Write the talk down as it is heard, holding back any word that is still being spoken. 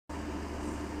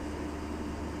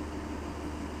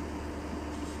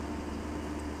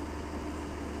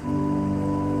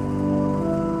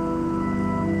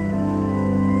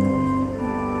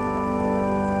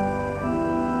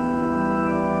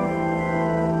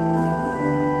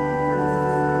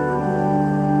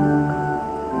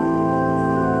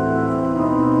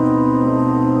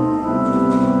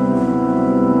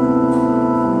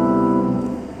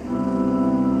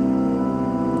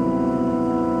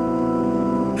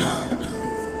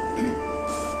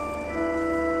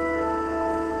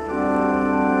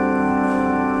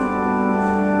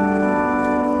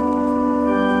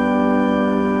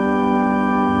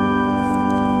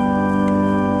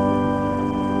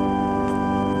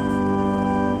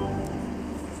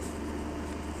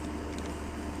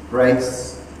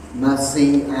Grace,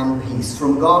 mercy, and peace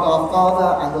from God our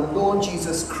Father and the Lord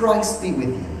Jesus Christ be with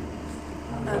you.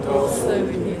 And also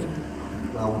with you.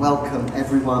 Well, welcome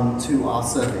everyone to our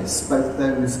service, both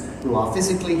those who are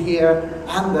physically here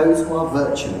and those who are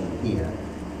virtually here.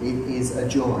 It is a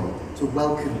joy to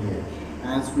welcome you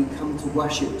as we come to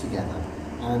worship together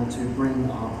and to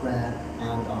bring our prayer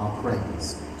and our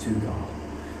praise to God.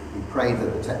 We pray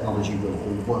that the technology will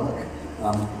all work.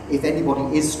 If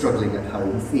anybody is struggling at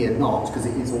home, fear not, because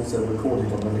it is also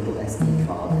recorded on the little SD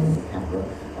card in the camera,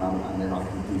 and then I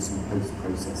can do some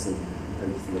post-processing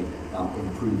and hopefully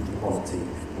improve the quality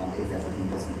if everything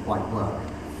doesn't quite work.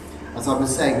 As I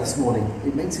was saying this morning,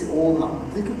 it makes it all a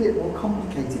little bit more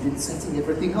complicated in setting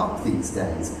everything up these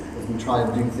days as we try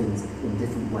and do things in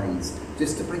different ways,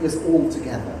 just to bring us all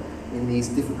together in these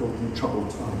difficult and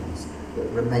troubled times that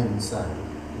remain so.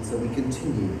 And so we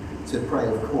continue to pray,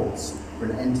 of course, for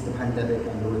an end to the pandemic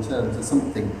and a return to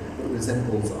something that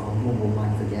resembles our normal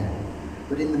life again.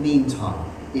 But in the meantime,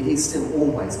 it is still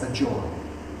always a joy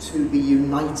to be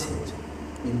united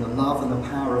in the love and the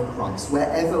power of Christ,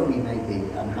 wherever we may be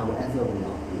and however we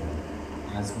are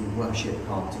here, as we worship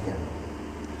God together.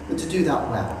 But to do that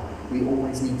well, we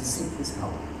always need to seek His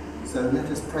help. So let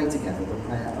us pray together the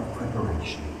prayer of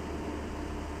preparation.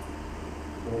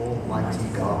 Almighty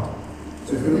God,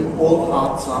 to whom all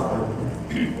hearts are open,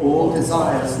 all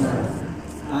desires known,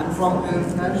 and from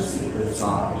whom no secrets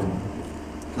are hidden,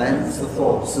 cleanse the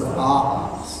thoughts of our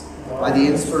hearts by the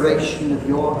inspiration of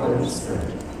your Holy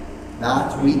Spirit,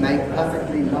 that we may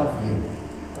perfectly love you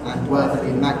and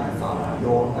worthily magnify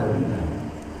your holy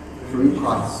name. Through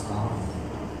Christ our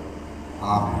Lord.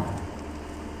 Amen.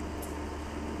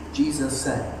 Jesus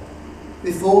said,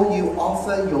 "Before you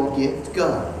offer your gift,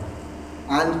 go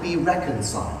and be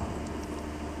reconciled."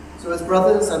 So as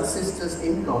brothers and sisters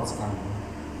in God's family,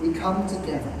 we come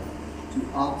together to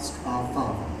ask our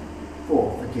Father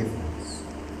for forgiveness.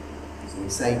 So we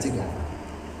say together,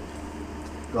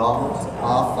 God,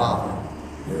 our Father,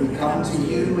 we come to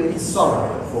you in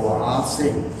sorrow for our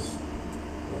sins,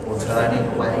 for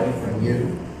turning away from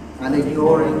you and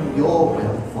ignoring your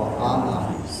will for our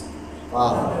lives.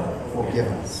 Father,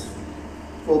 forgive us.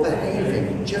 For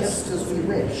behaving just as we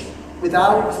wish,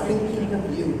 without thinking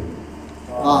of you.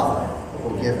 Father,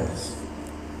 forgive us.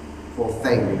 For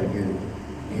failing you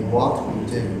in what we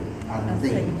do and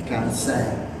think and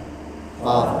say.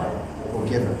 Father,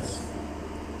 forgive us.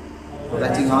 For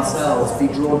letting ourselves be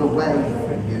drawn away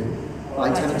from you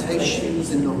by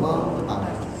temptations in the world about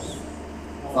us.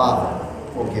 Father,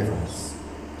 forgive us.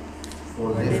 For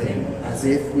living as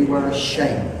if we were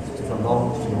ashamed to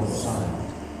belong to your side.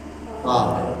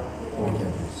 Father,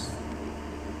 forgive us.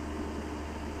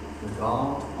 The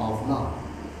God of love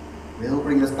will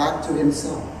bring us back to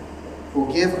himself,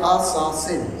 forgive us our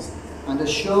sins, and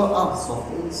assure us of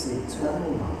his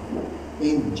eternal life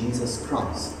in Jesus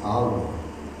Christ our Lord.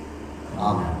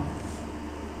 Amen.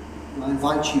 I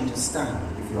invite you to stand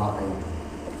if you are able.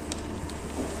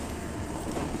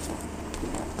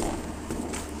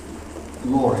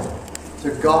 Glory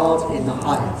to God in the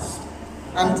highest,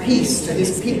 and peace to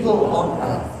his people on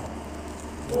earth.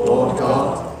 Lord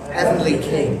God, heavenly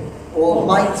King,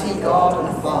 almighty God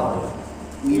and Father,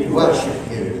 we worship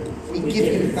you, we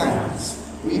give you thanks,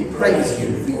 we praise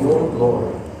you for your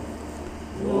glory.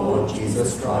 Lord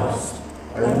Jesus Christ,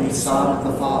 only Son of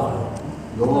the Father,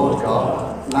 Lord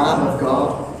God, Lamb of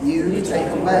God, you take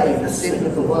away the sin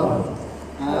of the world.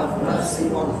 Have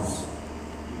mercy on us.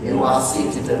 You are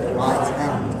seated at the right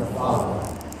hand of the Father.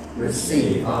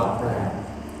 Receive our prayer.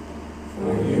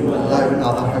 For you alone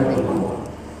are the Holy One.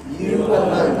 You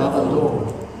alone are the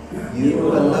Lord. You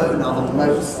alone are the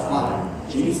Most High,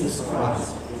 Jesus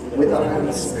Christ, with the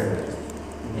Holy Spirit,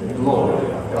 in the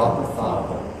glory of God the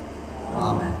Father.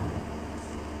 Amen.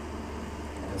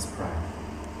 Let us pray.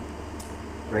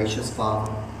 Gracious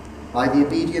Father, by the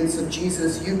obedience of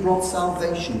Jesus, you brought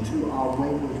salvation to our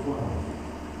wayward world.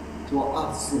 Draw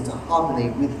us into harmony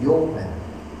with your will,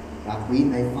 that we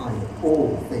may find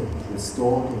all things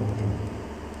restored in him,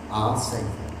 our Saviour,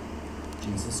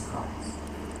 Jesus Christ.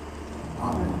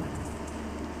 Amen.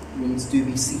 Please do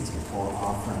be seated for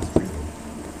our first reading.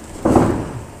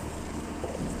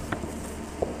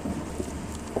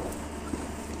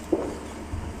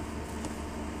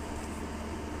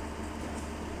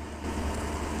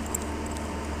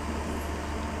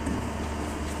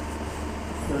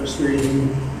 First reading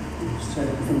is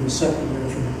taken from the second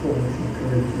letter of Paul to the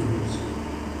Corinthians.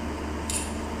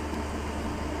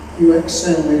 You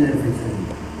excel in everything,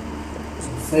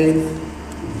 in faith,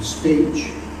 in speech,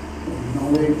 in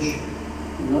knowledge,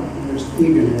 in utmost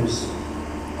eagerness,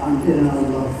 and in our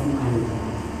love for you.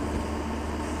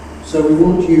 So we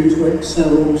want you to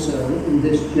excel also in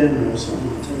this generous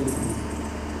undertaking.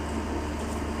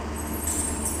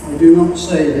 I do not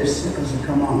say this as a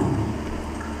command,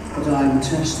 but I am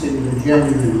testing the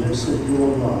genuineness of your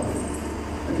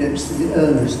love against the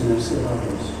earnestness of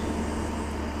others.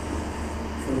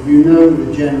 For you know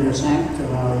the generous act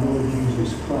of our Lord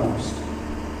Jesus Christ,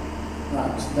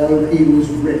 that though he was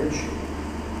rich,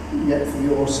 yet for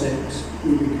your sakes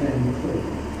he became poor,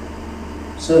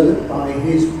 so that by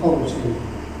his poverty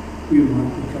you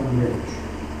might become rich.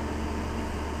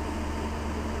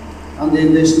 And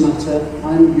in this matter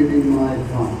I am giving my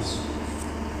advice.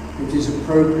 It is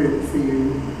appropriate for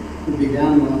you who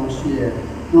began last year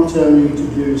not only to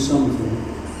do something,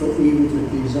 but even to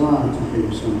desire to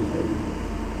do something.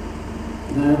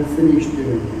 Now finish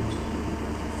doing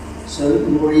it, so that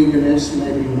your eagerness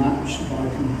may be matched by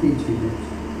completing it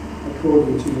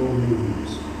according to your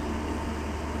means.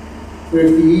 For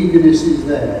if the eagerness is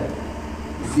there,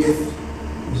 the gift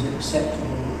is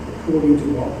acceptable according to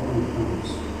what one has,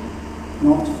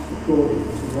 not according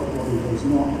to what one does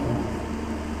not have.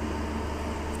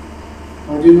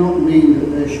 I do not mean that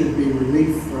there should be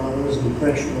relief for others and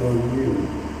pressure on you,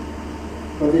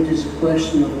 but it is a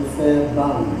question of a fair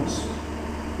balance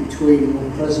between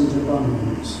your present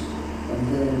abundance and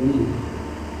their need,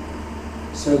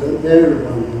 so that their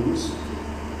abundance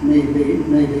may be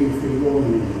for your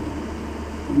need,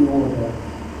 in order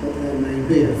that there may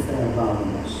be a fair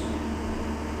balance.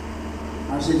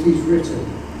 As it is written,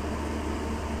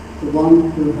 the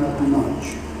one who had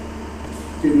much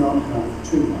did not have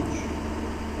too much,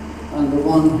 and the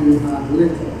one who had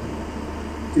little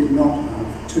did not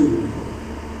have too little.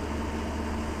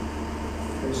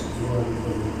 This is the word of the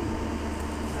Lord.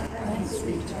 Thanks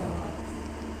be to God.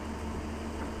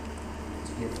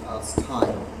 To give us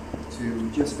time to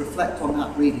just reflect on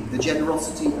that reading, the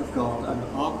generosity of God, and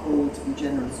our call to be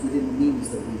generous within the means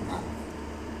that we have.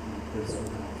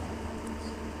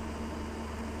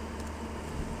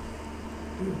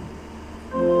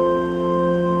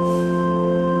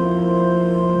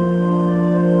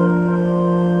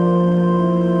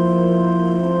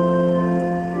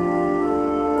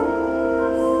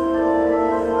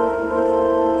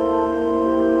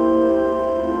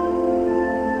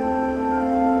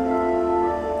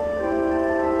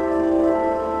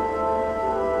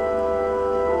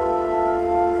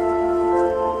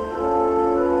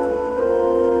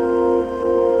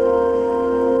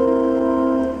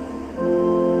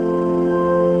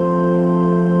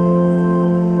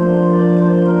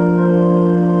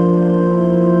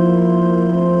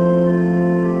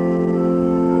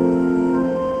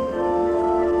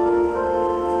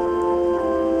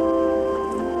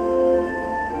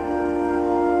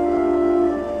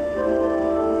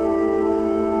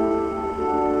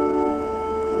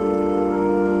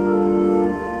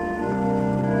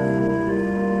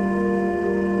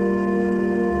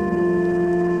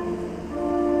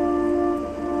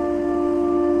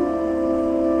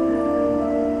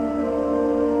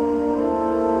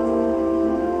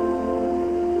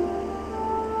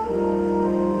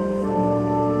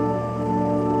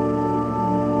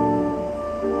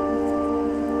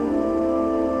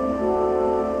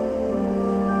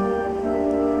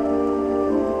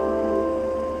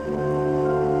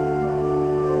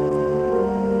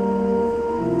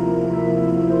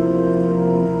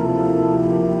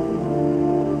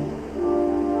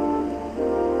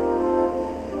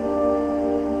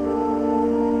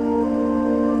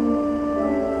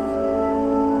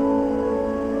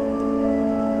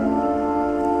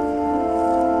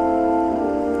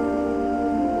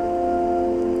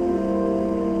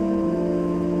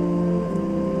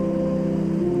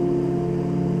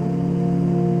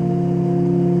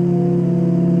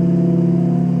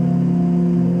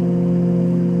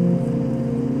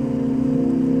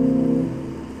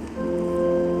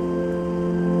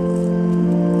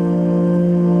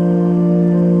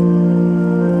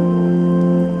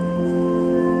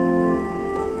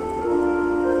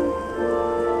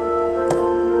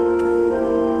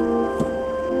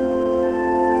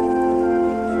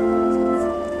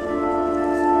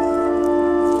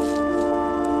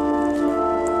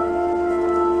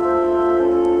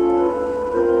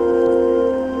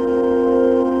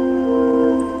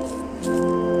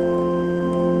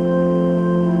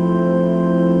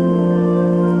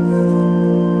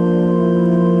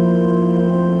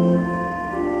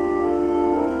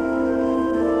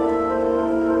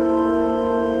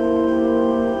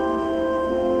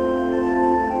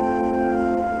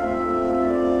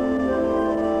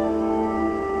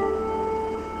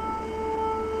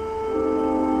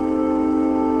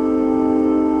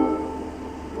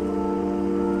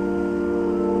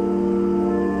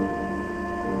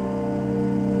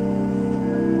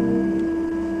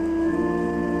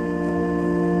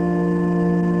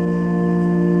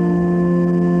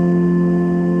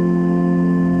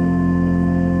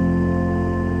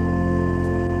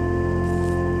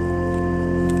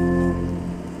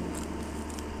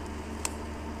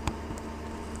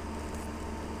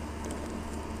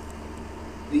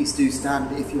 do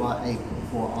stand, if you are able,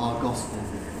 for our gospel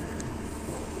reading.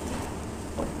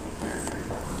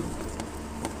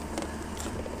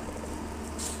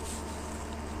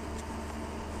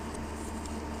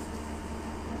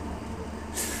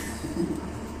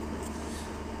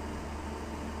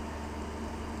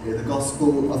 Hear the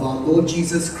gospel of our Lord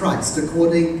Jesus Christ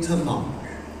according to Mark.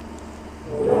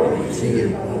 Glory to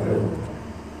you, O Lord.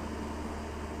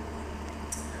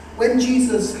 When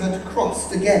Jesus had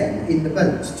crossed again in the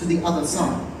boat to the other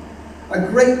side, a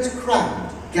great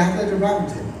crowd gathered around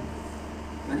him,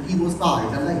 and he was by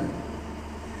the lake.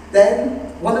 Then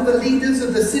one of the leaders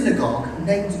of the synagogue,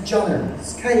 named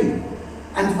Jairus, came,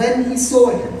 and when he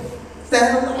saw him,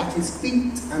 fell at his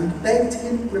feet and begged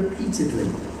him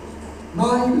repeatedly,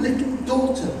 "My little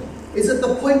daughter is at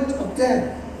the point of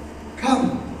death.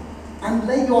 Come and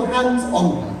lay your hands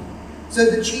on her, so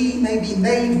that she may be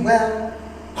made well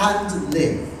and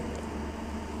live."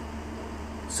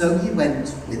 So he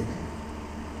went with him,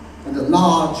 and a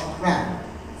large crowd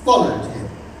followed him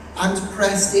and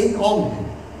pressed in on him.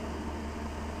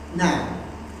 Now,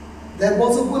 there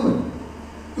was a woman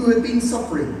who had been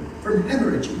suffering from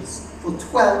hemorrhages for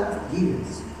 12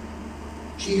 years.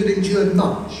 She had endured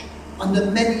much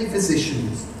under many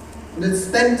physicians and had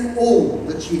spent all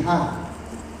that she had,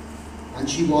 and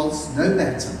she was no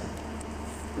better,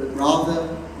 but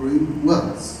rather grew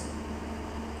worse.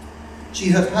 She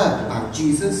had heard about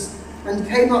Jesus and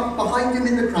came up behind him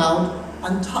in the crowd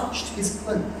and touched his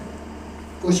cloak.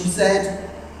 For she said,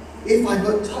 "If I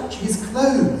but touch his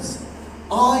clothes,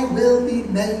 I will be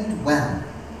made well."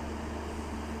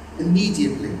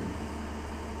 Immediately,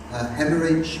 her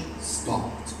hemorrhage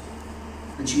stopped,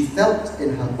 and she felt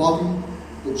in her body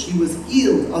that she was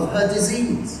healed of her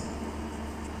disease.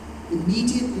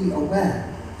 Immediately aware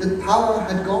that power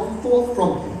had gone forth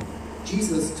from him,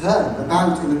 Jesus turned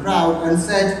about in the crowd and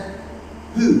said,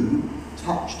 "Who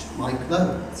touched my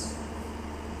clothes?"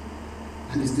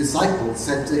 And his disciples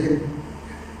said to him,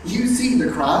 "You see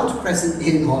the crowd pressing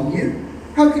in on you.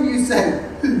 How can you say,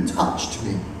 'Who touched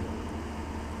me?'"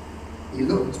 He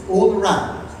looked all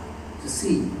around to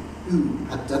see who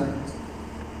had done it.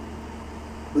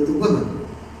 But the woman,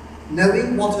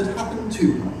 knowing what had happened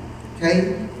to her,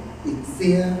 came in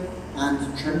fear and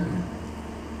trembling,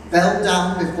 fell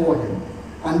down before him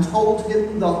and told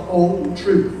him the whole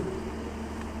truth.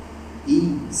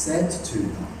 He said to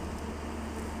her,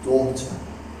 "Daughter,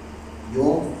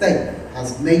 your faith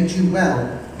has made you well.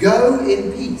 Go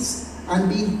in peace and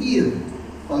be healed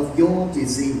of your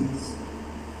disease."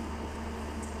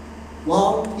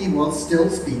 While he was still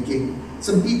speaking,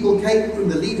 some people came from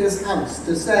the leader's house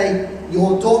to say,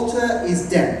 "Your daughter is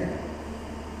dead.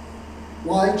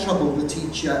 Why trouble the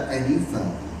teacher any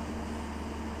further?"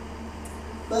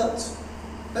 But,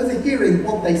 overhearing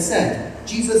what they said,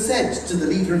 Jesus said to the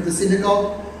leader of the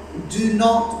synagogue, "Do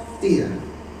not fear,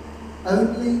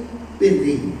 only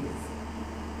believe."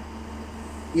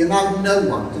 He allowed no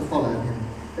one to follow him,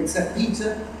 except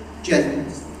Peter,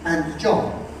 James, and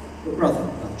John, the brother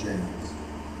of James.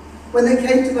 When they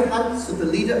came to the house of the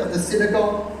leader of the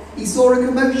synagogue, he saw a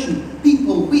commotion,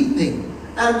 people weeping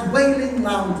and wailing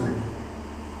loudly.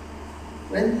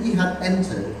 When he had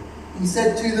entered, he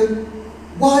said to them,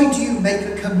 "Why do you make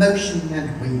a commotion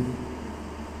and weep?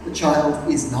 The child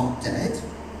is not dead,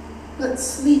 but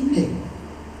sleeping."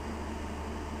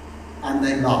 And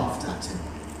they laughed at him.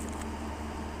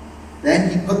 Then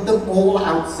he put them all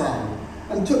outside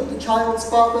and took the child's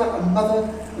father and mother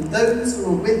and those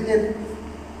who were with him,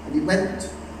 and he went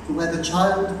to where the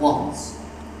child was.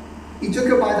 He took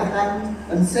her by the hand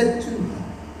and said to her,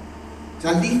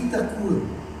 "Talitha kum,"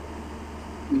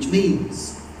 which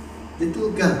means,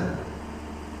 "Little girl,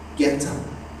 get up."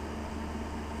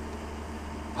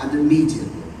 And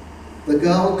immediately the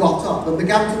girl got up and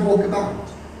began to walk about.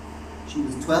 She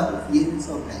was 12 years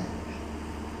of age.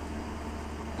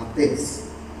 At this,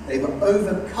 they were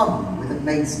overcome with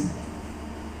amazement.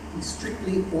 He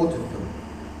strictly ordered them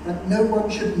that no one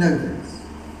should know this,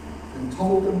 and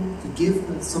told them to give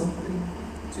her something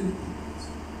to eat.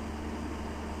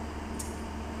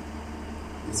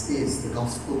 This is the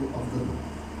gospel of the Lord.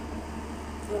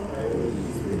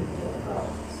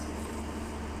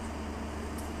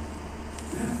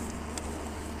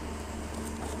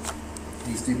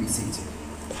 Please do be seated.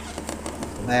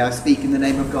 May I speak in the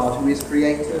name of God, who is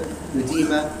Creator,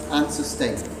 Redeemer, and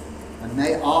Sustainer, and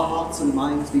may our hearts and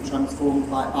minds be transformed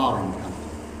by our encounter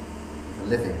with the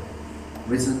living,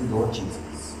 risen Lord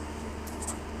Jesus.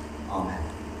 Amen.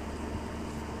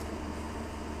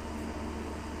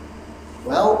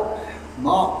 Well,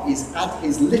 Mark is at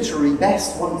his literary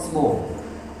best once more.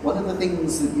 one of the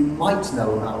things that you might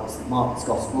know about Mark's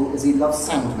Gospel is he loves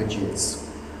sandwiches.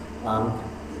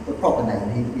 The proper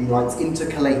name, he likes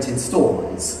intercalated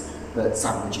stories, but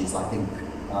sandwiches, I think,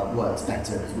 works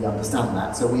better because we understand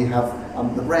that. So we have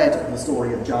the bread and the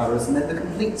story of Jairus, and then the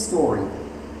complete story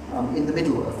in the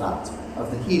middle of that,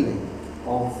 of the healing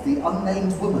of the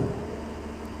unnamed woman.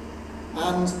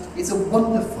 And it's a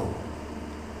wonderful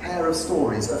pair of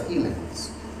stories of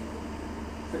healings,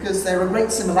 because there are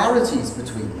great similarities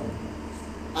between them,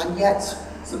 and yet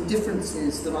some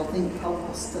differences that I think help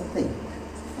us to think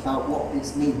about what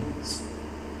this means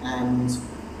and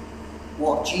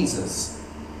what Jesus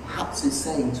perhaps is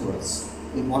saying to us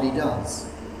in what he does.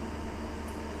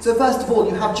 So first of all,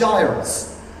 you have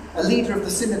Jairus, a leader of the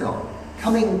synagogue,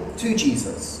 coming to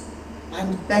Jesus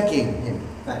and begging him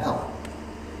for help.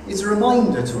 It's a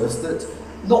reminder to us that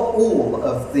not all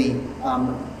of the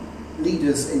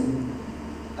leaders in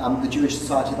the Jewish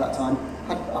society at that time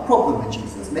had a problem with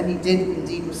Jesus. Many did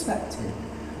indeed respect him.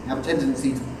 You have a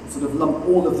tendency to sort of lump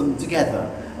all of them together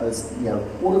as, you know,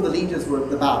 all of the leaders were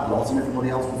the bad lot and everybody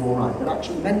else was all right. But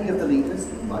actually many of the leaders,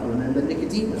 you might remember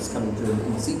Nicodemus coming to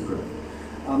him in secret,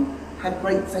 had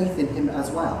great faith in him as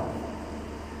well.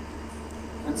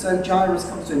 And so Jairus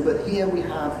comes to him, but here we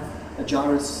have a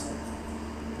Jairus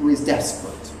who is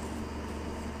desperate.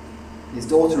 His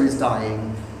daughter is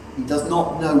dying, he does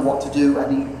not know what to do,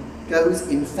 and he goes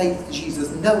in faith to Jesus,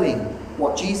 knowing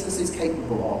what Jesus is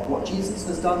capable of, what Jesus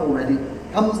has done already,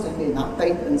 comes to him in that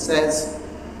faith and says,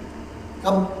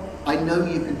 "Come, I know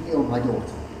you can heal my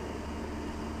daughter."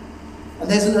 And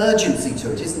there's an urgency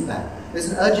to it, isn't there? There's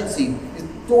an urgency. His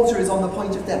daughter is on the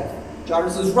point of death.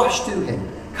 Jairus has rushed to him.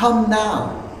 "Come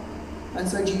now." And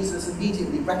so Jesus,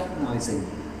 immediately recognizing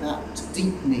that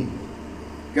deep need,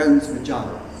 goes with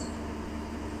Jairus.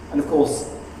 And of course,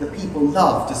 the people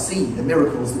love to see the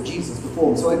miracles that Jesus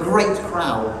performs, so a great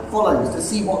crowd follows to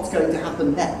see what's going to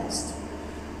happen next.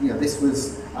 You know, this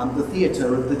was the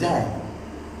theatre of the day.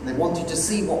 They wanted to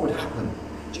see what would happen.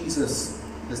 Jesus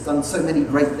has done so many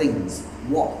great things.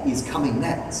 What is coming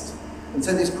next? And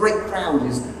so this great crowd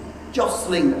is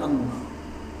jostling and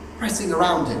pressing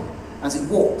around him as he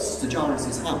walks to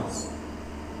Jairus' house.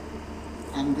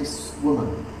 And this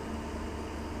woman,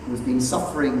 who has been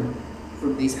suffering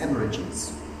from these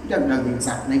hemorrhages, we don't know the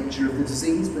exact nature of the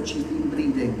disease, but she's been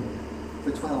bleeding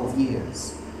for 12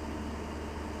 years.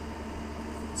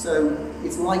 So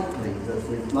it's likely that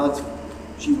with blood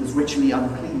she was ritually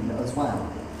unclean as well.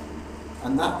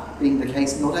 And that being the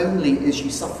case, not only is she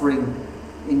suffering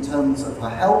in terms of her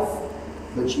health,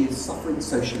 but she is suffering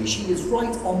socially. She is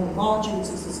right on the margins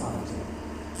of society.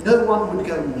 No one would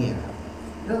go near her.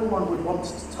 No one would want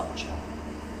to touch her.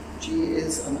 She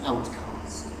is an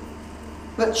outcast.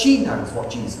 But she knows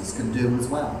what Jesus can do as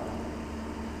well.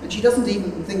 And she doesn't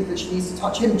even think that she needs to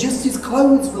touch him. Just his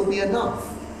clothes will be enough.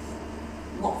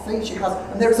 What faith she has.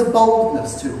 And there is a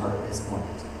boldness to her at this point.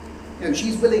 You know,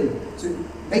 she's willing to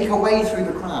make her way through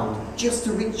the crowd just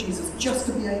to reach Jesus, just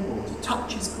to be able to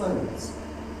touch his clothes.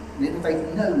 And in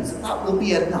faith knows that that will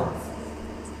be enough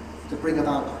to bring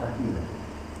about her healing.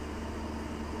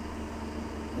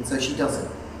 And so she does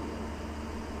it.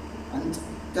 And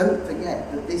don't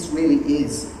forget that this really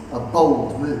is a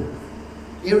bold move.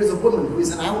 Here is a woman who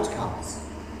is an outcast,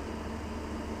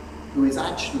 who is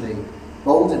actually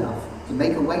bold enough to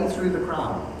make her way through the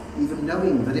crowd, even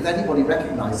knowing that if anybody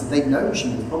recognised her, they'd know she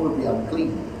was probably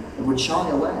unclean and would shy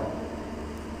away.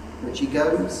 But she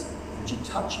goes and she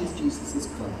touches Jesus'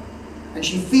 cloak. And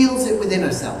she feels it within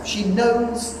herself. She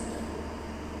knows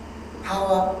the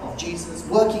power of Jesus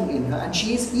working in her, and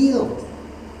she is healed.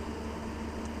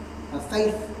 Her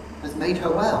faith has made her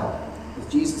well,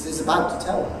 as Jesus is about to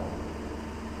tell her.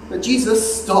 But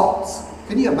Jesus stops.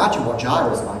 Can you imagine what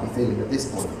Jairus might be feeling at this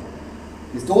point?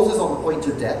 His daughter's on the point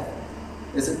of death.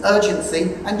 There's an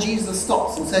urgency, and Jesus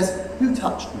stops and says, "Who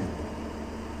touched me?"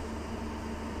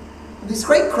 And this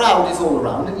great crowd is all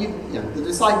around, and you know, the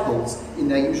disciples, in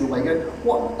their usual way, go,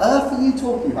 "What on earth are you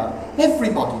talking about?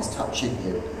 Everybody's touching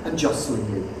you and jostling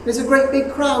you. There's a great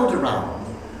big crowd around.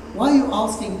 Why are you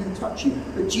asking who touched you?"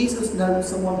 But Jesus knows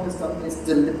someone has done this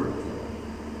deliberately.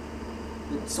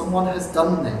 That someone has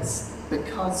done this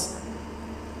because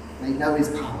they know his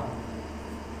power.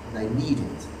 And they need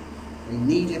it. They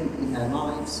need him in their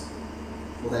lives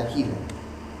for their healing.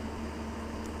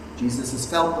 Jesus has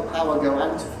felt the power go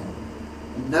out of him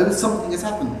and knows something has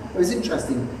happened. It was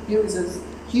interesting. Here is a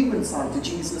human side to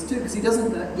Jesus too, because he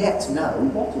doesn't yet know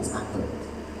what has happened.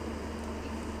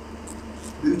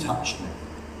 Who touched me?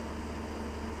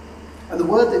 And the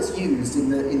word that's used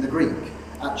in the Greek,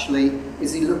 actually,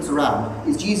 as he looks around,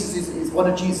 is one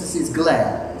of Jesus's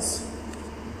glares.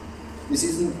 This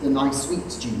isn't the nice, sweet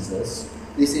Jesus.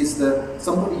 This is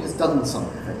somebody has done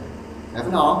something. They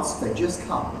haven't asked, they've just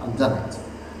come and done it.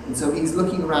 And so he's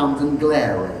looking around and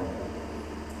glaring.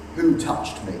 Who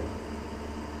touched me?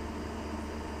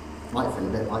 Might feel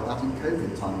a bit like that in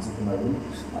COVID times at the moment.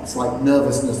 That's like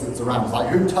nervousness that's around. It's like,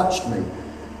 who touched me?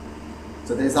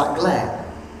 So there's that glare.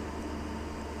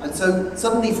 And so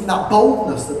suddenly from that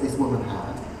boldness that this woman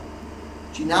had,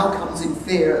 she now comes in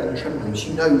fear and trembling.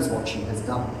 She knows what she has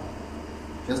done.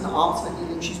 She doesn't ask for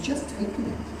healing, she's just taken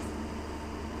it.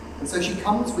 And so she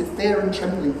comes with fear and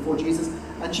trembling before Jesus,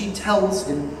 and she tells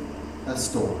him her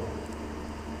story.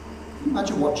 Can you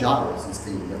imagine what Jairus is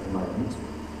feeling at the moment?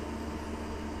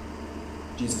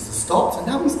 Jesus has stopped, and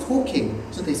now he's talking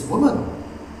to this woman.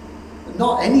 And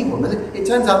not any woman. It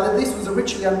turns out that this was a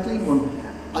ritually unclean woman.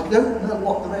 I don't know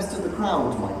what the rest of the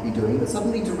crowd might be doing, but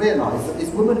suddenly to realise that this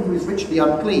woman who is ritually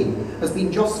unclean has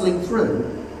been jostling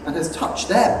through and has touched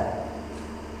them.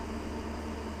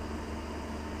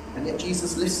 And yet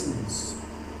Jesus listens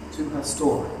to her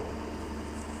story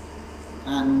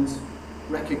and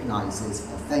recognises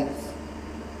her faith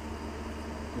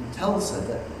and tells her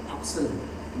that absolutely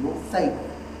your faith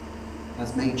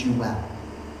has made you well.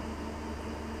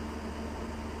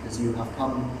 Because you have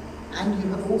come and you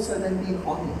have also then been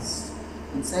honest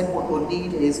and said what your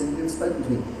need is, and you have spoken to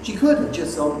me. She could have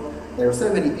just said, there are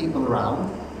so many people around,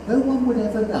 no one would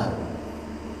ever know.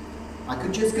 I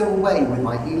could just go away with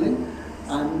my healing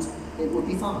and it would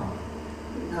be fine.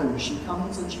 But no, she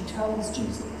comes and she tells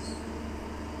Jesus.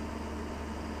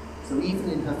 So even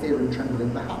in her fear and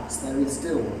trembling, perhaps there is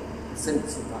still a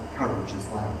sense of that courage as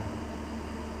well.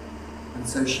 And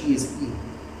so she is healed.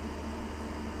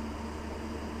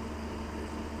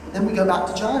 And then we go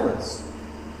back to Jairus.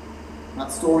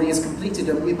 That story is completed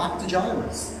and we're back to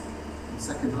Jairus, the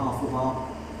second half of our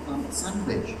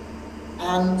sandwich.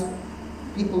 And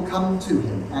people come to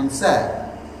him and say,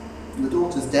 your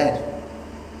daughter's dead.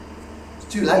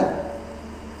 It's too late.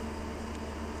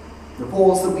 The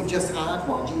pause that we've just had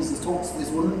while Jesus talks to this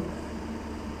woman,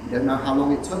 we don't know how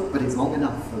long it took, but it's long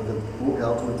enough for the poor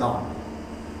girl to have died.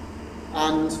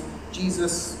 And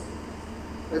Jesus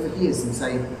overhears them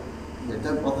say,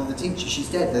 don't bother the teacher, she's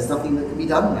dead, there's nothing that can be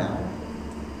done now.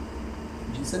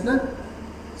 And she said, no,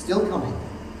 still coming.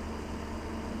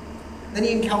 Then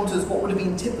he encounters what would have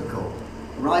been typical,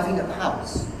 arriving at the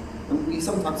house. And we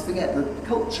sometimes forget that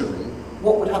culturally,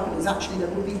 what would happen is actually there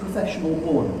would be professional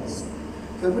mourners.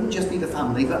 So it wouldn't just be the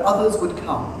family, but others would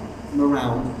come from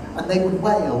around and they would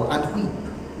wail and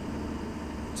weep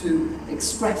to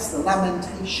express the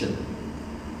lamentation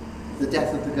of the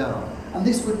death of the girl. And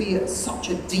this would be such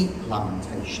a deep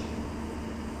lamentation.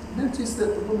 Notice that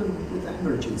the woman with the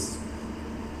hemorrhages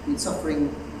had been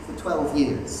suffering for 12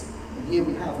 years. And here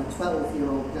we have a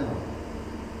 12-year-old girl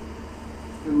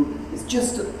who is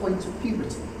just at the point of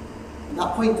puberty. And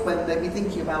that point when they'd be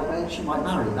thinking about where she might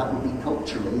marry, that would be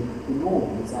culturally the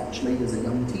norm, is actually as a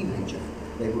young teenager,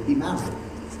 they would be married.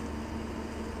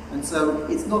 And so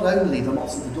it's not only the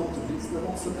loss of the daughter, but it's the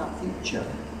loss of that future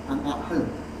and that hope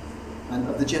and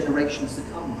of the generations to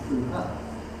come through her.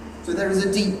 So there is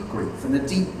a deep grief and a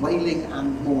deep wailing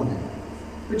and mourning.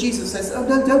 But Jesus says, oh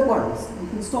no, don't worry, you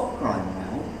can stop crying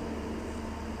now.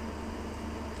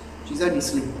 She's only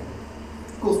sleeping.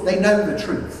 Of course, they know the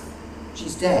truth.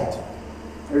 She's dead.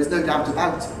 There is no doubt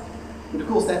about it. But of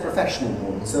course, they're professional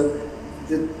mourners, so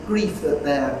the grief that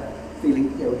they're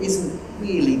feeling, isn't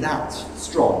really that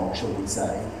strong, shall we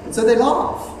say. And so they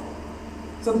laugh.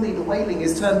 Suddenly, the wailing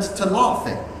is turned to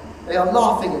laughing. They are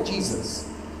laughing at Jesus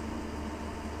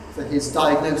for his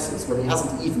diagnosis when he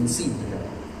hasn't even seen the girl.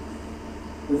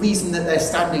 The reason that they're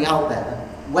standing out there,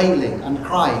 wailing and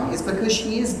crying, is because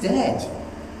she is dead.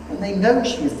 And they know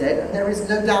she is dead, and there is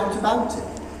no doubt about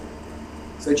it.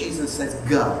 So Jesus says,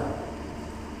 go.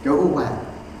 Go away.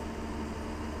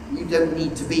 You don't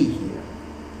need to be here.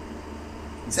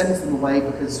 He sends them away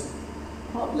because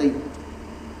partly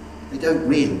they don't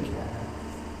really care.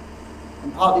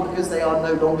 And partly because they are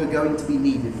no longer going to be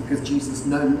needed, because Jesus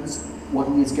knows what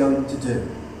he is going to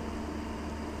do.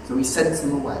 So he sends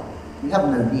them away. We have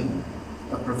no need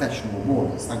of professional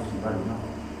mourners, thank you very much.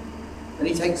 And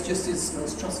he takes just his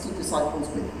most trusted disciples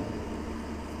with him.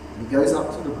 And he goes up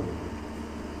to the room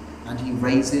and he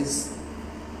raises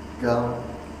the girl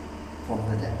from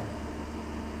the dead.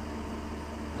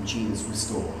 And she is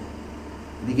restored.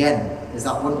 And again, there's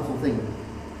that wonderful thing.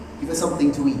 Give her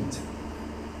something to eat.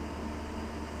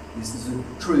 This is a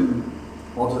true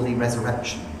bodily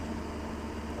resurrection.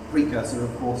 A precursor,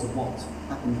 of course, of what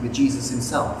happened with Jesus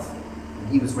himself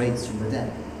when he was raised from the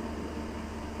dead.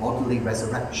 Bodily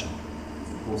resurrection.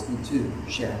 Of course, we too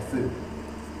share food.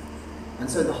 And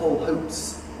so the whole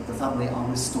hopes of the family are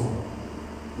restored.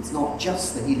 It's not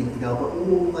just the healing of the girl, but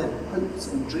all their hopes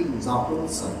and dreams are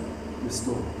also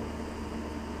restored.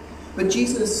 But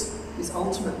Jesus is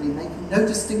ultimately making no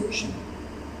distinction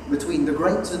between the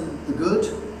great and the good,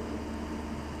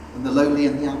 and the lowly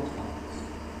and the outcasts.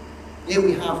 Here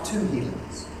we have two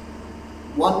healings.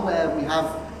 One where we have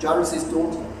Jairus'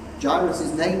 daughter. Jairus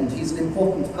is named, he's an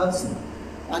important person,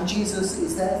 and Jesus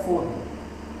is there for him.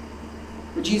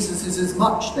 But Jesus is as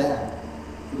much there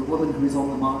for the woman who is on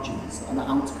the margins, an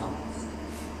outcast.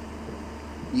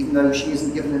 Even though she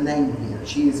isn't given a name here,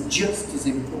 she is just as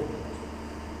important.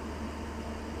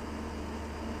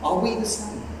 Are we the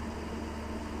same?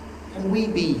 Can we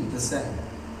be the same?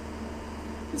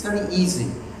 It's very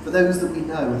easy for those that we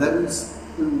know, those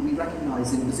who we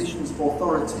recognise in positions of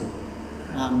authority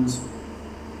and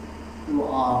who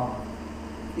are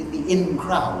in the in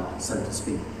crowd, so to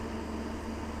speak,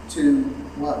 to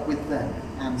work with them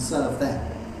and serve them.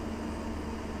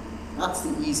 That's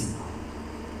the easy part.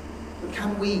 But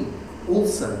can we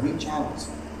also reach out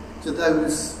to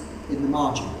those in the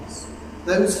margins,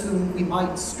 those whom we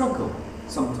might struggle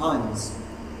sometimes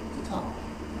to touch,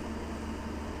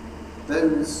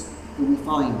 those who we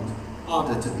find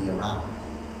harder to be around?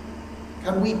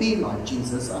 Can we be like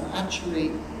Jesus and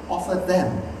actually offer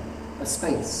them a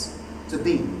space to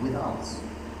be with us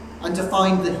and to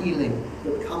find the healing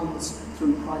that comes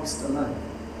through Christ alone?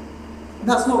 And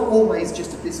that's not always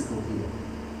just a physical healing,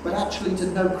 but actually to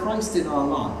know Christ in our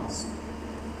lives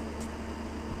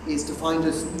is to find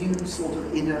us new sort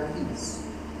of inner peace,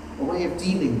 a way of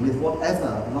dealing with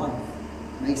whatever life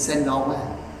may send our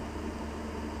way.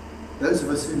 Those of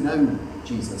us who know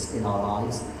Jesus in our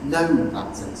lives know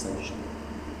that sensation,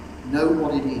 know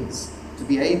what it is to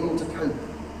be able to cope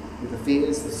with the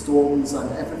fears, the storms,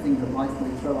 and everything that life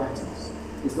may throw at us.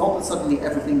 It's not that suddenly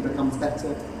everything becomes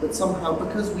better, but somehow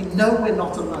because we know we're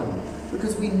not alone,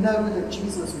 because we know that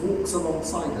Jesus walks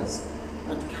alongside us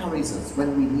and carries us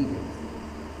when we need it,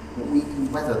 that we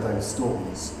can weather those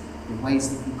storms in ways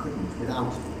that we couldn't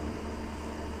without him.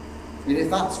 And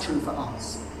if that's true for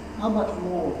us, how much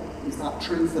more is that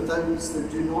true for those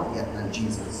that do not yet know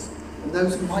Jesus, and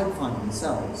those who might find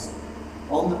themselves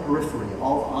on the periphery of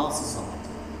our society?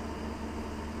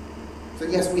 So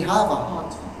yes, we have a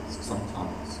hard task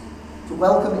sometimes to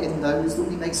welcome in those that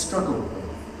we may struggle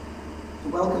with, to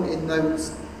welcome in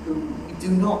those who we do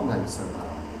not know so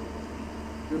well,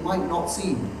 who might not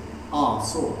seem our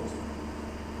sort.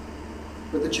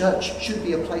 But the church should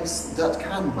be a place that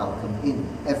can welcome in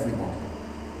everyone,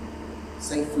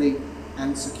 safely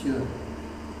and securely,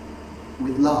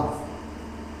 with love.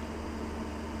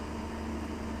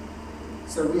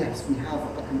 So yes, we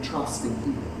have a contrasting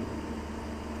healing.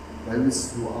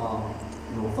 Those who are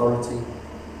in authority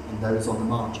and those on the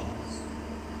margins.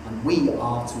 And we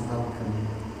are to welcome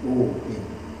all in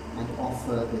and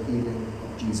offer the healing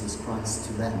of Jesus Christ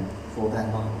to them for their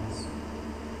lives.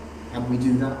 Can we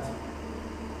do that?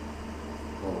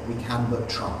 Well, we can but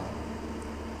try.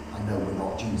 I know we're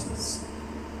not Jesus,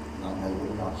 and I know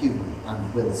we are human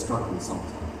and will struggle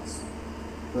sometimes.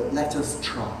 But let us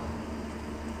try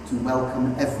to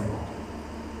welcome everyone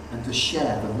and to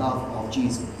share the love of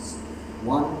Jesus,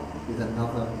 one with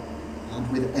another and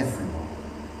with everyone,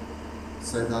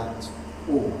 so that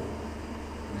all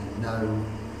may know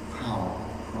the power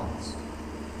of Christ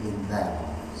in their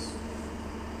lives.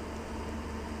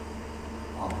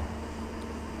 Amen.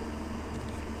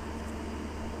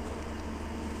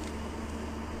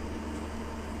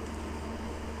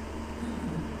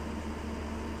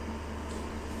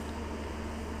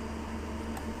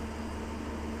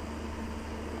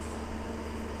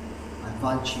 I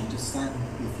invite you to stand,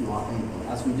 if you are able,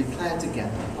 as we declare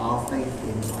together our faith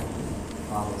in God,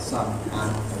 Father, Son,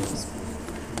 and Holy Spirit.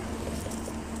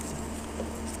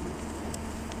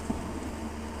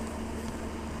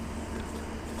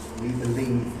 We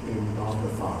believe in God the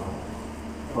Father,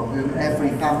 from whom every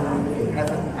family in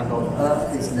heaven and on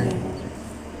earth is named.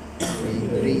 We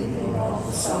believe in God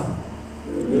the Son,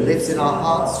 who lives in our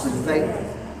hearts through faith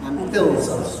and fills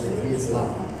us with his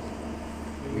love.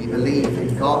 We believe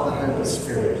in God the Holy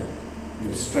Spirit,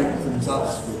 who strengthens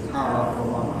us with power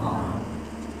from on high.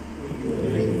 We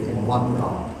believe in one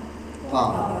God,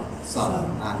 Father, Son,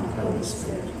 and Holy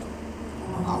Spirit.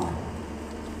 Amen.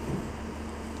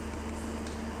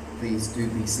 Please do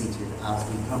be seated as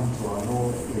we come to our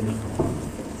Lord in prayer.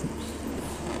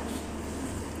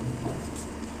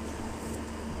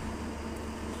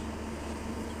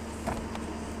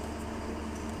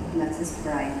 Let us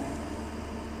pray.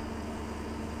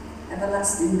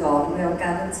 Everlasting God, we are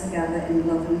gathered together in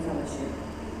love and fellowship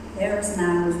Hear us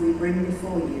now as we bring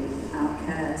before you our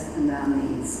cares and our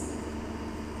needs.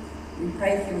 We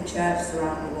pray for your church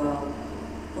throughout the world,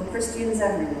 for Christians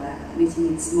everywhere, meeting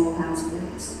in small house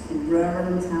groups, in rural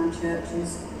and town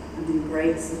churches, and in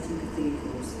great city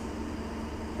cathedrals.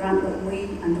 Grant that we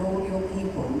and all your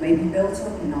people may be built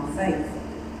up in our faith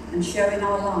and show in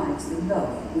our lives the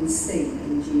love we see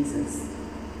in Jesus.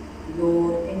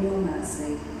 Lord, in your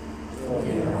mercy,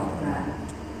 hear our prayer.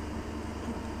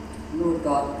 Lord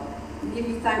God, we give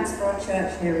you thanks for our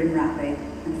church here in Rapid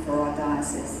and for our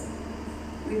diocese.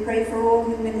 We pray for all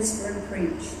who minister and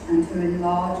preach and who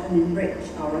enlarge and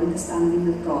enrich our understanding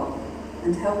of God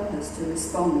and help us to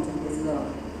respond to his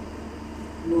love.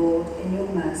 Lord, in your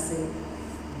mercy,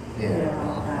 hear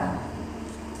our prayer.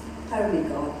 Holy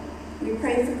God, we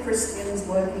pray for Christians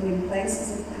working in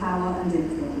places of power and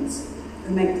influence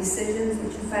who make decisions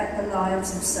which affect the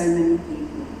lives of so many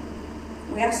people.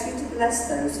 We ask you to bless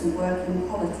those who work in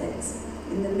politics,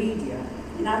 in the media,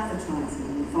 in advertising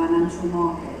and financial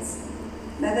markets.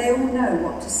 May they all know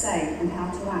what to say and how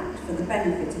to act for the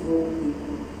benefit of all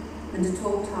people, and at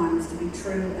all times to be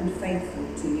true and faithful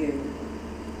to you.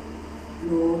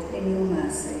 Lord, in your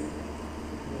mercy,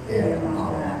 hear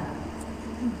our prayer.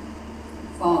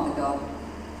 Father God,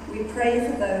 we pray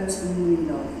for those whom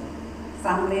we love,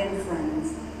 family and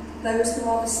friends, those who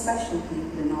are the special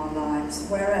people in our lives,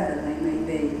 wherever they may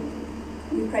be.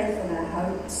 We pray for their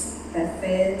hopes, their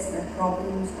fears, their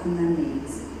problems and their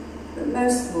needs. But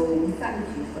most of all, we thank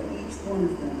you for each one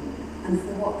of them and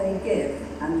for what they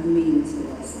give and mean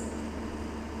to us.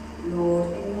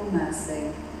 Lord, in your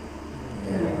mercy,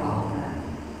 hear our prayer.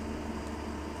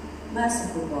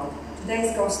 Merciful God,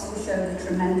 today's Gospel showed the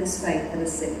tremendous faith of a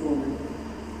sick woman.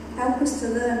 Help us to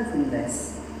learn from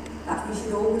this, that we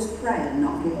should always pray and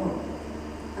not give up,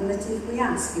 and that if we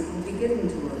ask, it will be given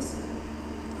to us.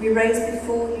 We raise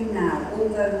before you now all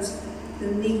those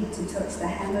who need to touch the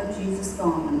hem of Jesus'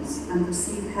 garments and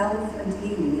receive health and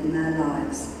healing in their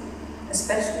lives,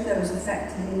 especially those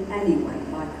affected in any way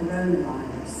by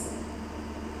coronavirus.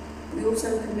 We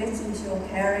also commit into your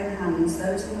caring hands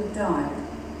those who have died,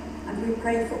 and we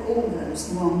pray for all those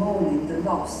who are mourning the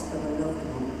loss of a loved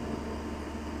one.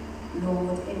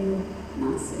 Lord, in your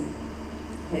mercy,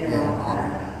 hear our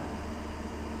prayer.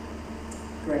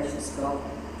 Gracious God,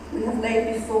 we have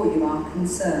laid before you our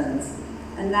concerns,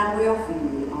 and now we offer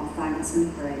you our thanks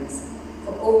and praise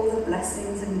for all the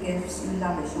blessings and gifts you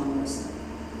lavish on us.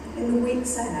 In the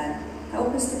weeks ahead,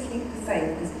 help us to keep the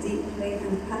faith as deeply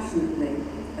and passionately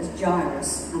as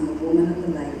Jairus and the woman at the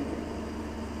lake.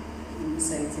 And we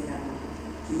say together,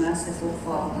 Merciful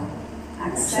Father,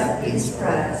 accept these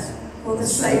prayers for the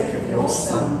sake of your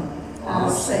Son,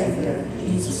 our Saviour,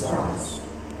 Jesus Christ.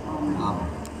 Amen. Amen.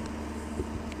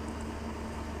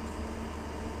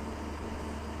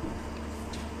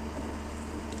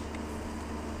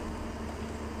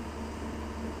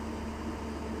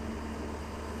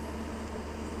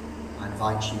 I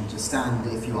invite you to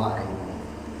stand if you are able.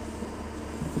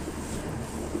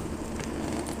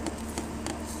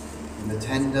 In the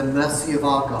tender mercy of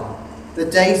our God, the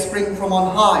dayspring from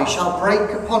on high shall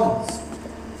break upon us,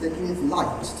 to give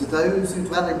light to those who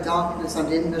dwell in darkness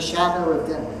and in the shadow of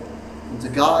death, and to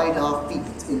guide our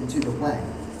feet into the way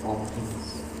of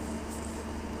peace.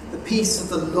 The peace of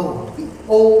the Lord be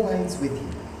always with you.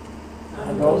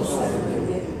 And also with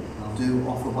you. Now do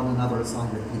offer one another a sign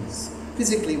of peace,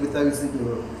 physically with those that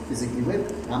you are physically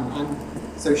with,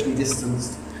 and socially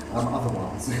distanced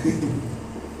otherwise.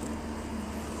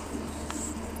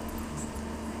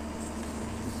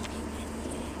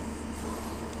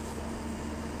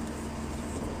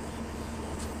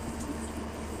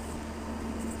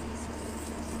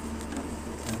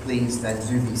 Please then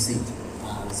do be seated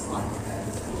as I prepare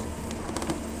the table.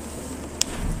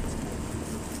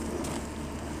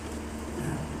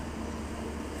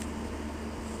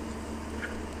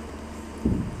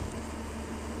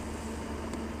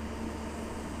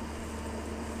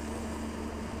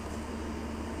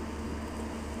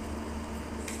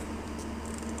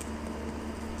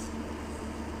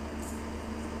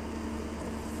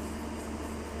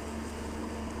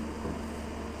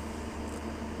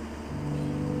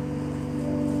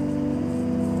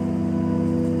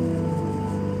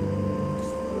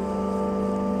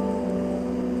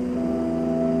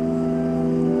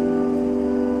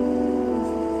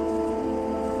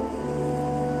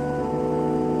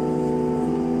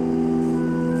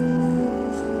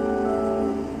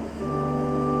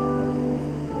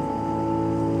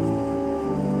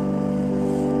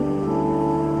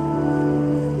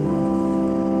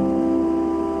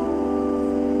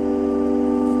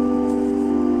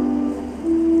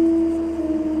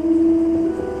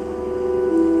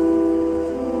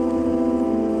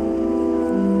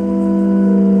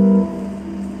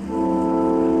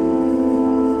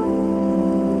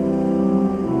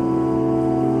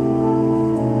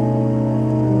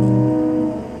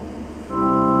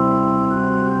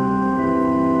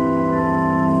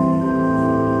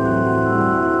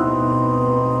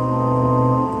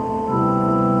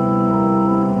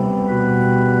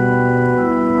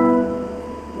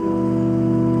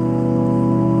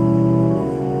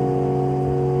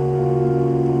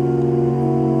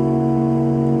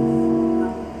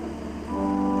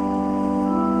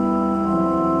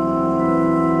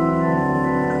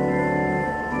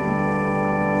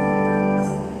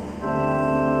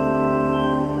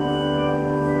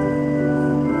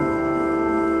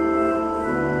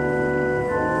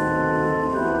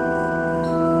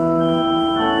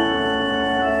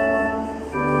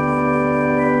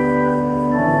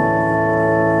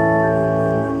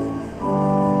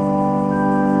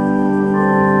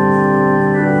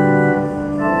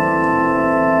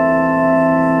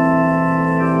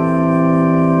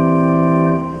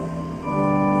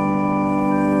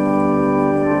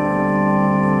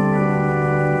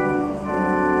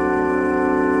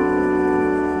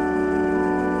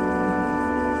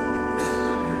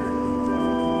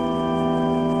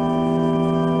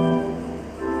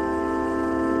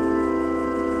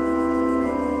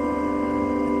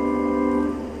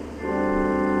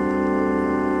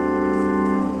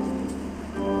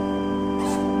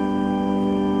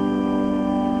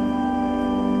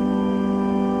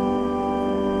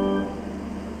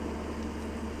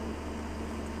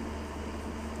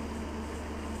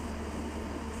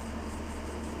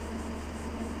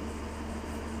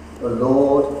 The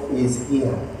Lord is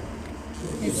here.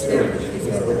 His Spirit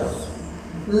is with us.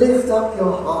 Lift up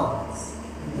your hearts.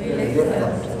 We Lift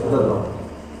them to the Lord.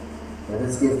 Let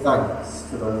us give thanks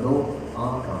to the Lord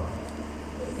our God.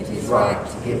 It is right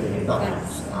to give him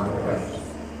thanks and praise.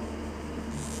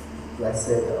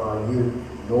 Blessed are you,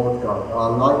 Lord God,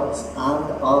 our light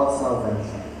and our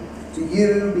salvation. To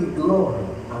you be glory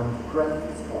and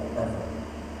praise forever.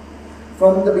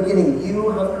 From the beginning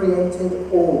you have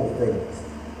created all things,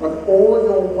 and all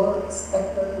your works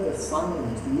echo the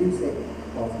silent music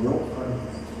of your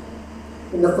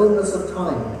praise. In the fullness of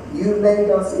time, you made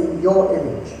us in your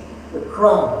image, the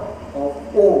crown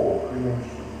of all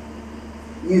creation.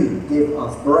 You give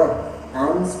us breath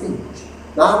and speech,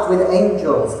 that with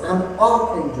angels and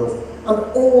archangels and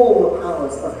all the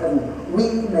powers of heaven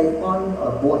we may find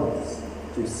a voice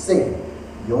to sing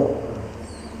your praise.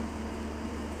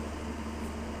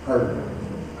 Holy,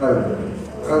 holy,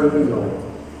 holy Lord,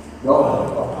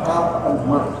 God of power and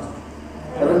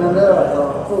might, heaven and earth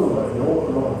are full of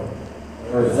your glory.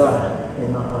 Hosanna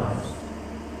in the highest.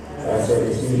 Blessed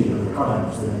is he who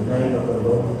comes in the name of the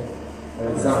Lord.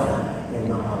 Hosanna in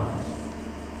the highest.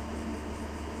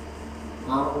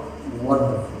 How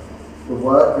wonderful the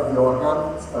work of your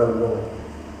hands, O Lord.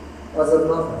 As a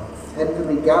mother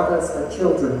tenderly gathers her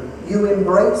children, you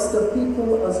embrace the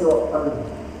people as your own.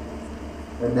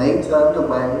 When they turned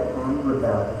away and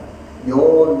rebelled,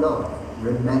 your love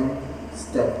remained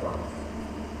steadfast.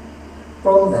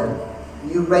 From them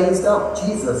you raised up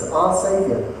Jesus, our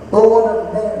Saviour, born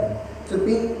of Mary, to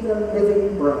be the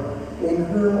living bread, in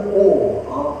whom all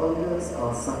our hungers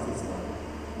are satisfied.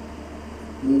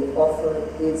 He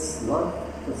offered his life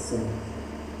for sins,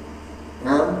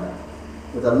 and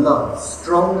with a love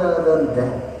stronger than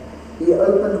death, he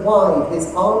opened wide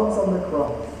his arms on the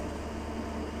cross.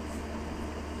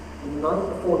 The night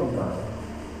before he died,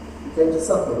 he came to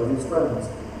supper with his friends,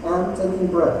 and taking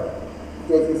bread,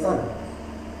 he gave you thanks.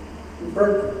 He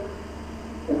broke it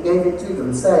and gave it to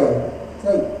them, saying,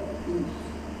 "Take, eat.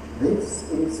 This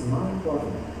is my body,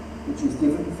 which is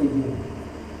given for you.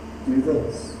 Do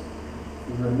this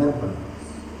in remembrance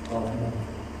of me."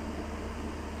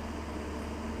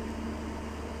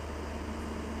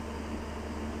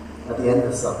 At the end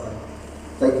of supper,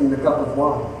 taking the cup of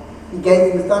wine, he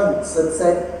gave you thanks and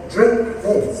said, "Drink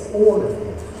this, all of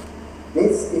you.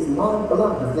 This is my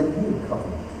blood of the new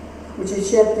covenant, which is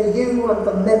shed for you and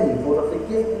for many for the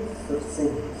forgiveness of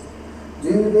sins.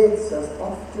 Do this as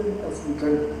often as you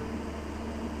drink it,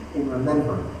 in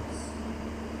remembrance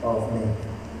of me."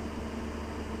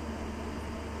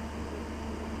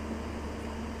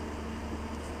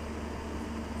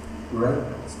 Great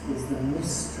is the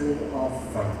mystery of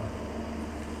faith.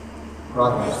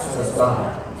 Christ has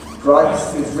died.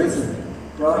 Christ is risen.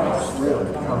 Christ will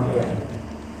come again.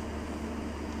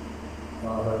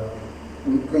 Father,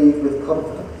 we plead with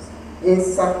confidence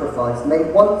his sacrifice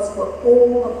made once for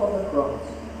all upon the cross.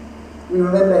 We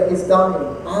remember his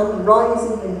dying and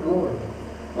rising in glory,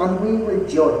 and we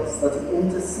rejoice that he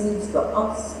intercedes for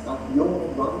us at your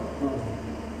right hand.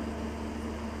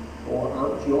 Pour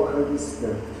out your Holy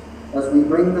Spirit as we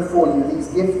bring before you these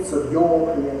gifts of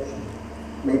your creation.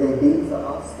 May they be for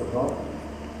us the body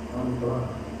and blood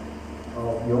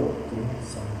of your dear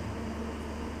Son.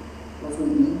 As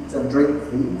we eat and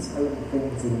drink these holy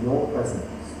things in your presence,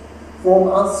 form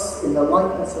us in the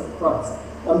likeness of Christ,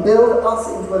 and build us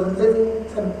into a living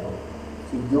temple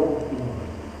to your glory.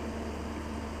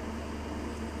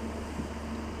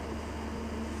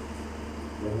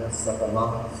 Bring us at the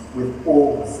last with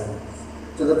all the saints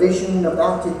to the vision of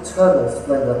that eternal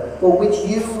splendour for which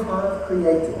you have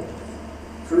created us,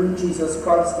 through Jesus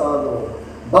Christ our Lord,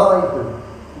 by whom,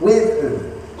 with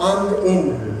whom, and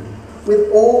in whom,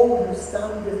 with all who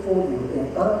stand before you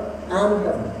in earth and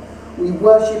heaven, we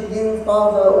worship you,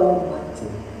 Father Almighty,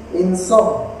 in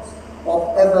songs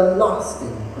of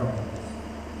everlasting praise.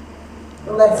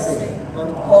 Blessing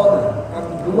and honour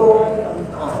and glory and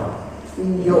power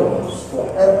be yours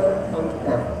forever and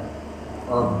ever.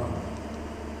 Amen.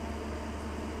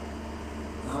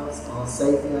 As our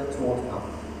Saviour taught us,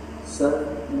 so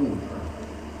we pray.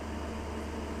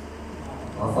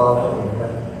 Our Father in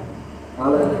heaven,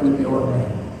 hallowed be your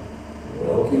name.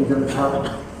 Your kingdom come,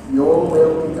 your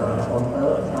will be done on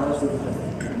earth as in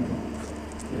heaven.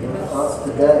 Give us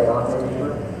today our daily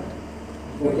bread.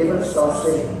 Forgive us our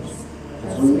sins,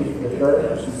 as we forgive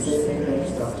those who sin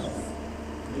against us.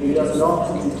 Lead us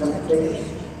not into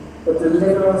temptation, but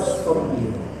deliver us from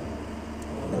evil.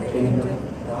 The kingdom,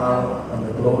 the power, and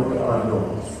the glory are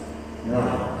yours,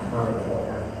 now and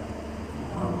forever.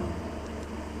 Amen.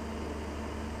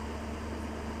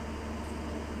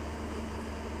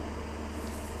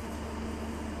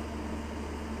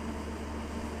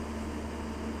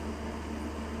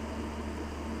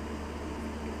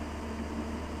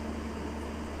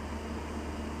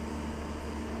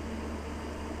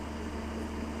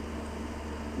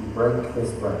 break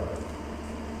this bread,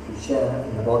 to share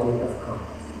in the body of Christ.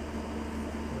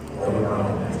 For we are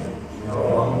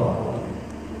one body,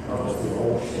 because we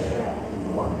all share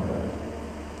in one bread.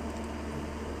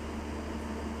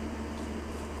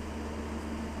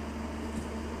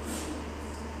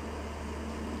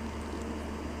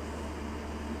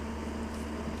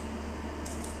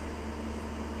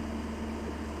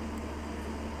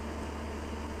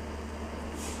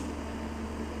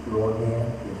 Draw near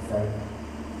with faith.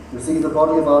 Receive the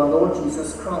body of our Lord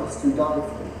Jesus Christ, who died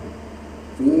for you.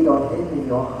 Feed on him in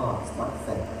your hearts by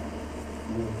faith,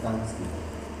 with thanksgiving.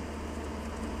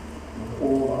 And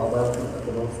all are welcome at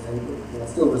the Lord's table. We are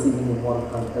still receiving in one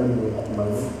kind only at the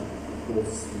moment. Of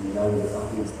course, you know that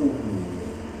that is full communion.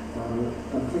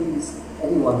 And please,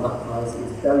 anyone baptized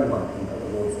is very welcome at the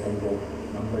Lord's table.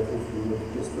 But if you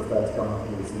would just prefer to come up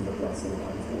and receive the blessing,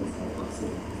 that is also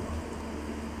absolutely.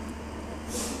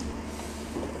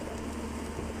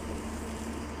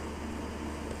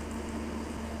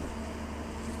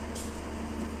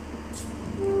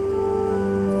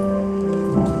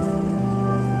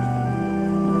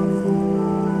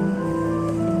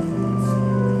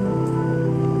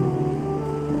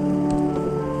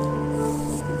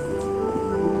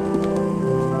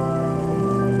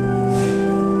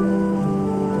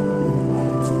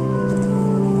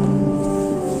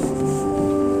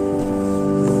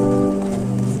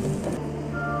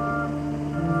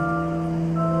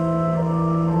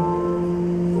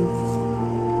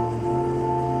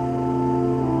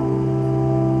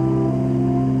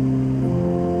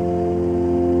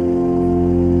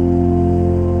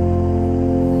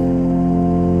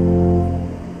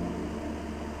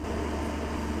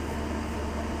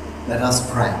 Let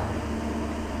us pray.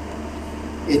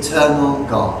 Eternal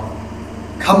God,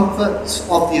 comfort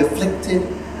of the afflicted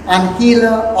and healer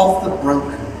of the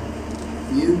broken,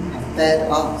 you have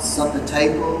fed us at the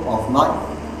table of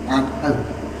life and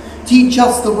hope. Teach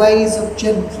us the ways of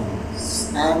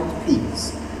gentleness and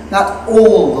peace, that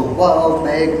all the world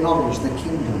may acknowledge the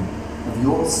kingdom of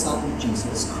your Son,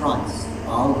 Jesus Christ,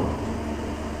 our Lord.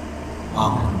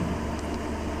 Amen.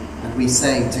 And we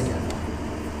say together,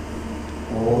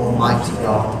 Almighty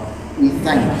God, we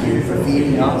thank you for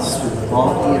feeding us with the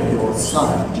body of your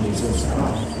Son, Jesus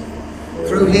Christ.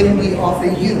 Through him we offer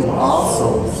you our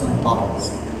souls and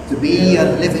bodies to be a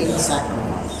living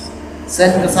sacrifice.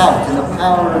 Send us out in the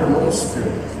power of your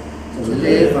Spirit to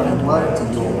live and work to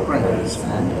your praise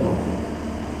and glory.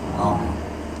 Amen.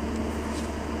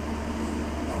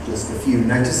 Just a few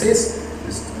notices,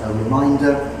 just a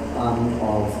reminder of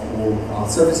all our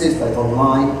services, both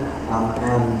online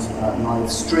and live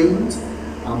streamed.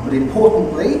 But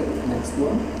importantly, next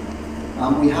one,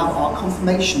 we have our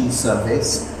confirmation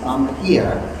service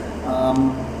here,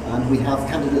 and we have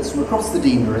candidates from across the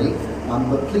deanery,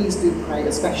 but please do pray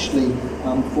especially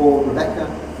for Rebecca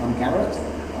Garrett,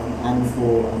 and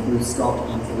for Bruce Scott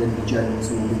and for Linda Jones,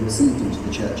 who will be received into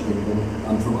the Church of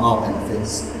England from our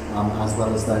benefits, as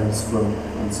well as those from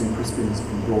St Crispin's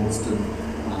from Broadston,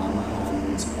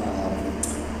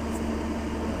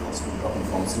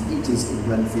 from St Peter's in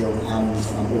Renfield,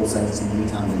 and All Saints in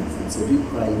Newtown Linford. So do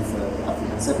pray for that. We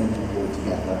have 7 people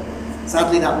together.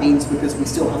 Sadly, that means because we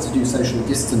still have to do social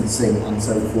distancing and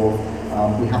so forth,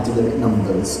 we have to limit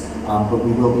numbers, but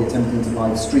we will be attempting to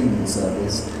live stream the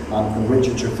service. And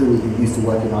Richard Trafui, who used to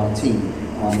work in IT,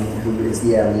 who is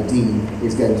the area dean,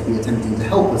 is going to be attempting to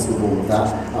help us with all of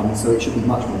that, so it should be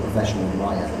much more professional than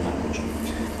I ever manage.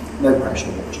 No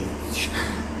pressure, Richard.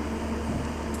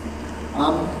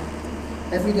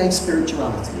 Everyday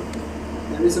spirituality.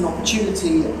 There is an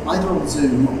opportunity either on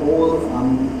Zoom or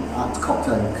at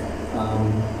Coptoak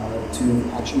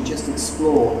to actually just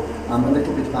explore a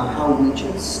little bit about how we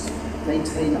just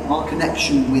maintain our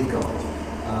connection with God.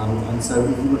 And so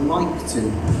if you would like to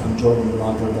join in with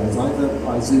either of those, either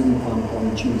by Zoom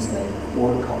on Tuesday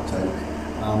or at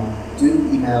Coptoak, do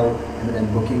email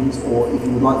M&M bookings, or if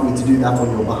you would like me to do that on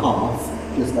your behalf,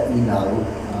 just let me know,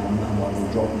 and I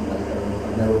will drop you later.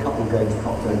 I know a couple going to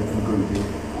Coptoak from Groovy,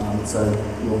 so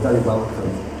you're very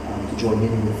welcome to join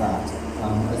in with that,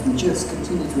 as we just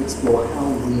continue to explore how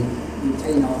we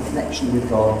maintain our connection with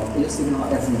God just in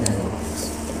our everyday lives,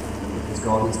 because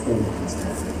God is always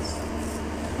there for us.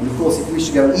 And of course, if you wish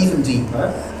to go even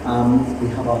deeper, we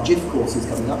have our GIF courses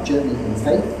coming up, Journey in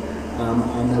Faith,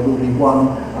 and there will be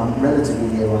one relatively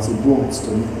near us in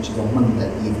Broadston, which is on Monday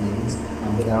evenings,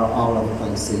 but there are other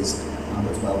places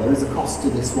as well. There is a cost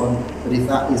to this one, but if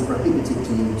that is prohibited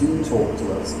to you, do talk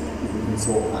to us if we can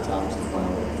sort that out as well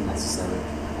if necessary.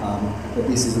 But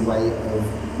this is a way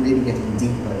of really getting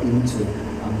deeper into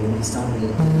the understanding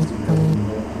of Christian God and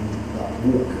that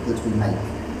walk that we make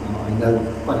I know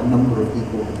quite a number of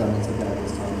people have done it at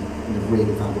various times and have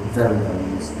really found it very, very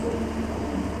useful.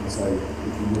 So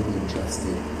if you would be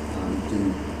interested, do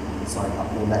sign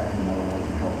up or let me know and I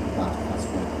can help with that as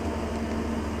well.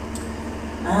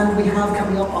 And we have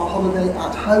coming up our holiday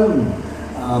at home.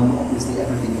 Obviously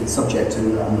everything is subject to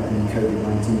any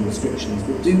COVID-19 restrictions,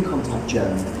 but do contact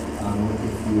Joan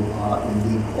if you are in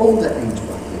the older age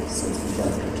bracket, so to speak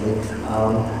delicately,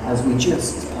 as we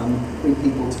just bring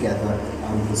people together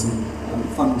for some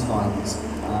fun times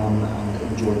and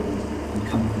enjoyment and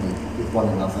company with one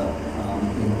another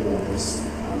in August,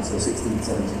 so 16th,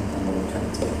 17th and on the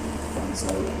 20th. So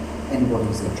anybody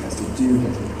who's interested, do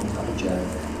get in contact with Joan,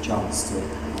 chance to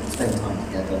spend time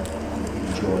together and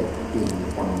enjoy being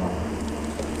with one another.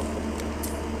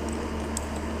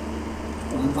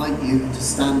 I invite you to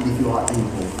stand if you are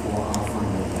able for our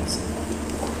final blessing.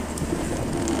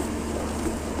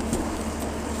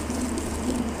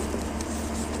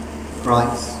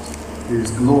 Christ,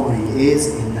 whose glory is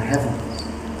in the heavens,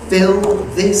 fill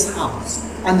this house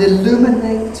and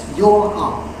illuminate your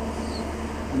hearts,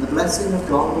 and the blessing of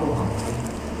God Almighty,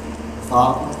 the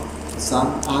Father, the Son,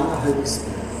 and the Holy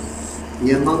Spirit,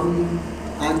 be among you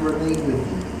and remain with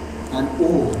you, and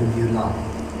all whom you love,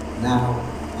 now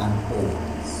and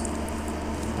always.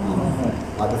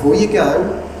 Amen. Right, before you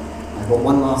go, I've got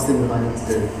one last thing that I need to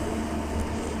do.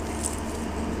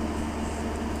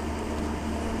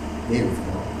 Nearly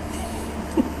forgot.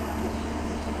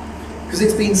 Because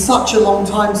it's been such a long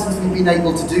time since we've been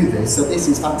able to do this, so this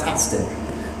is fantastic.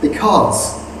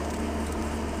 Because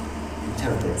I'm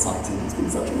terribly excited, it's been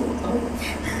such a long time.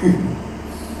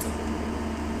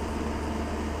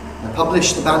 I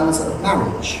published the banns of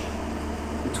marriage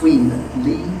between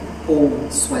Lee Paul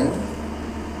Swain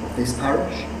of this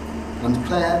parish and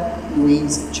Claire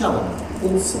Louise Challoner,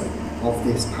 also of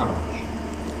this parish.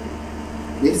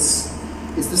 This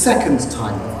is the second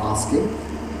time of asking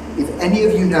if any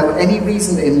of you know any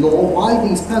reason in law why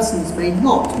these persons may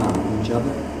not marry each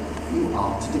other. You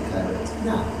are to declare it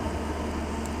now.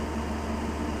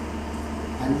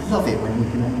 I love it when you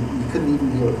couldn't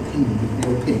even hear a pin, you could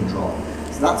hear a pin drop.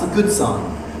 So that's a good sign.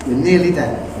 We're nearly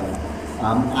there.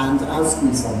 And as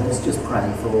we say, let's just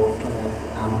pray for Claire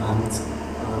and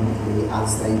Lee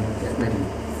as they get ready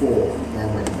for their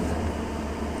wedding day,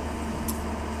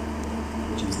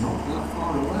 which is not that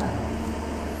far away.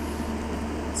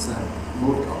 So,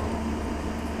 Lord God,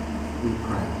 we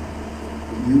pray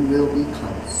that you will be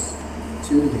close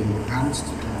to Lee and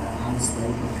to Claire as they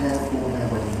prepare for their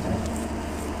wedding day.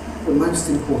 But most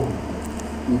importantly,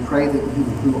 we pray that you,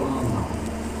 who are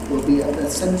love, will be at the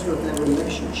centre of their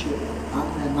relationship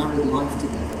and their married life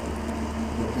together,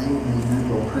 that they may know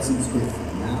your presence with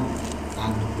them now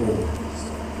and always.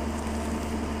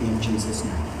 In Jesus'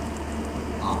 name.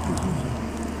 Amen.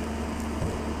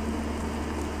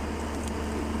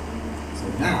 So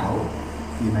now,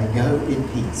 you may go in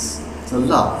peace to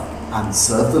love and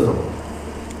serve the Lord.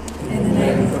 In the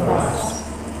name of Christ.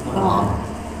 Amen.